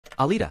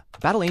Alita,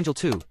 Battle Angel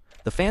 2,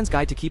 The Fan's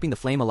Guide to Keeping the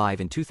Flame Alive.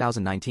 In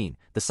 2019,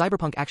 the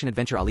cyberpunk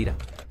action-adventure Alita,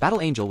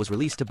 Battle Angel was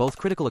released to both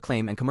critical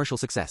acclaim and commercial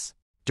success.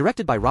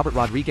 Directed by Robert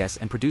Rodriguez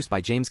and produced by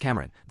James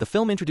Cameron, the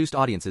film introduced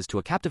audiences to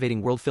a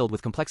captivating world filled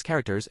with complex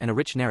characters and a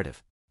rich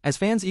narrative. As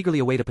fans eagerly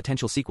await a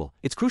potential sequel,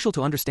 it's crucial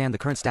to understand the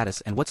current status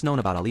and what's known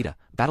about Alita,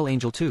 Battle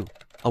Angel 2.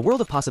 A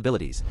world of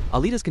possibilities,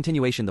 Alita's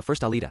continuation. The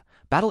first Alita,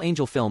 Battle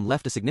Angel film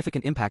left a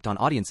significant impact on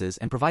audiences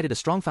and provided a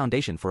strong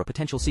foundation for a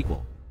potential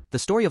sequel. The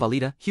story of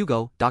Alita,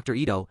 Hugo, Dr.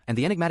 Ito, and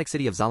the enigmatic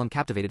city of Zalem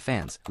captivated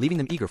fans, leaving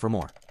them eager for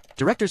more.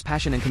 Director's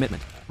passion and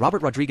commitment.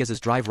 Robert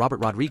Rodriguez's drive. Robert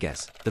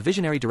Rodriguez, the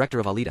visionary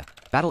director of Alita,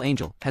 Battle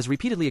Angel, has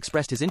repeatedly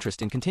expressed his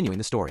interest in continuing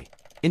the story.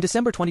 In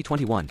December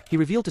 2021, he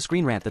revealed to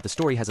Screen Rant that the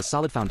story has a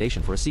solid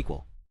foundation for a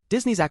sequel.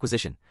 Disney's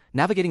acquisition.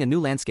 Navigating a new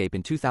landscape.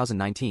 In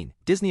 2019,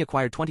 Disney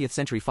acquired 20th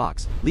Century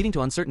Fox, leading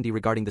to uncertainty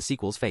regarding the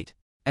sequel's fate.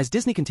 As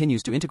Disney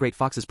continues to integrate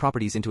Fox's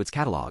properties into its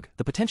catalog,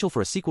 the potential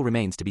for a sequel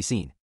remains to be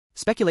seen.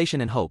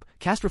 Speculation and hope.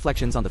 Cast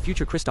reflections on the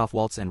future. Christoph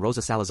Waltz and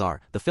Rosa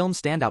Salazar, the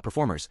film's standout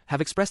performers,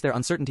 have expressed their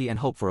uncertainty and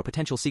hope for a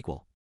potential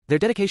sequel. Their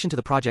dedication to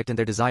the project and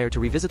their desire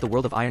to revisit the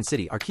world of Iron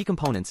City are key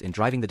components in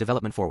driving the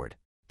development forward.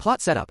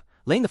 Plot setup.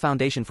 Laying the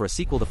foundation for a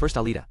sequel. The first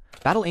Alita,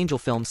 Battle Angel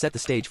film set the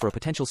stage for a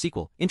potential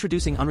sequel,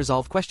 introducing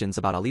unresolved questions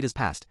about Alita's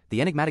past,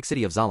 the enigmatic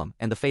city of Zalem,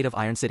 and the fate of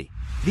Iron City.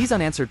 These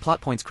unanswered plot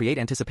points create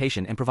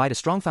anticipation and provide a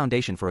strong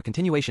foundation for a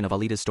continuation of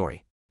Alita's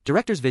story.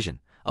 Director's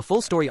vision. A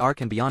full story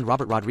arc and beyond.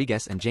 Robert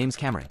Rodriguez and James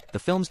Cameron, the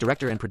film's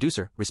director and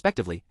producer,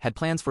 respectively, had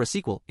plans for a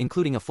sequel,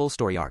 including a full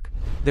story arc.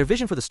 Their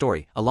vision for the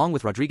story, along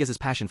with Rodriguez's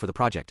passion for the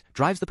project,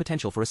 drives the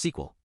potential for a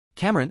sequel.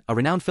 Cameron, a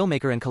renowned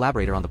filmmaker and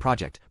collaborator on the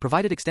project,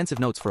 provided extensive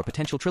notes for a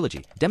potential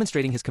trilogy,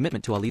 demonstrating his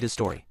commitment to Alita's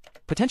story.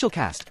 Potential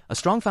cast. A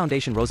strong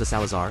foundation. Rosa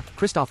Salazar,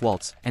 Christoph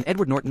Waltz, and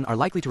Edward Norton are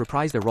likely to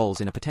reprise their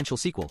roles in a potential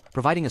sequel,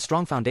 providing a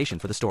strong foundation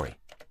for the story.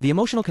 The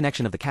emotional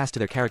connection of the cast to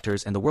their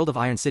characters and the world of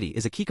Iron City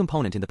is a key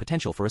component in the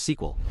potential for a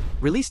sequel.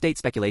 Release date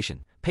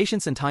speculation.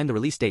 Patience and time. The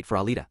release date for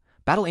Alita,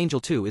 Battle Angel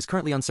 2 is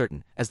currently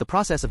uncertain, as the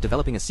process of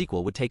developing a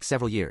sequel would take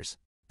several years.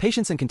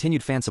 Patience and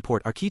continued fan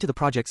support are key to the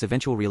project's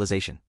eventual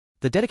realization.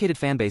 The dedicated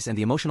fanbase and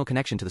the emotional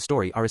connection to the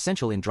story are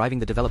essential in driving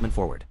the development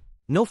forward.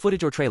 No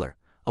footage or trailer.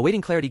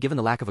 Awaiting clarity. Given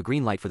the lack of a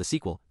green light for the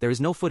sequel, there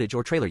is no footage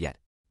or trailer yet.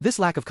 This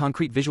lack of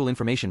concrete visual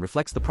information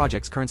reflects the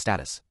project's current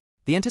status.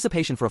 The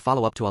anticipation for a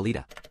follow-up to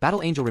Alita,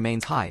 Battle Angel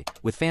remains high,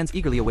 with fans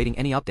eagerly awaiting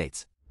any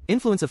updates.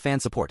 Influence of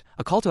fan support.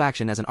 A call to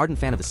action. As an ardent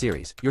fan of the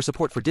series, your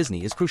support for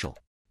Disney is crucial.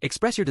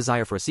 Express your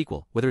desire for a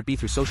sequel, whether it be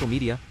through social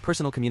media,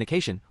 personal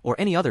communication, or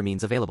any other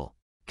means available.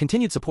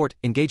 Continued support,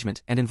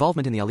 engagement, and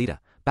involvement in the Alita,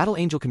 Battle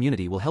Angel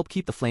community will help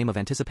keep the flame of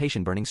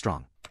anticipation burning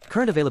strong.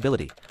 Current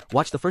availability.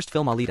 Watch the first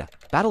film. Alita,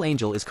 Battle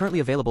Angel is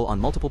currently available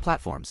on multiple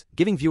platforms,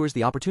 giving viewers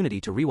the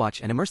opportunity to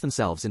rewatch and immerse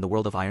themselves in the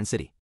world of Iron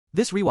City.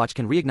 This rewatch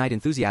can reignite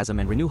enthusiasm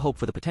and renew hope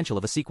for the potential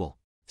of a sequel.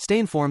 Stay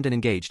informed and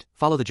engaged,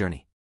 follow the journey.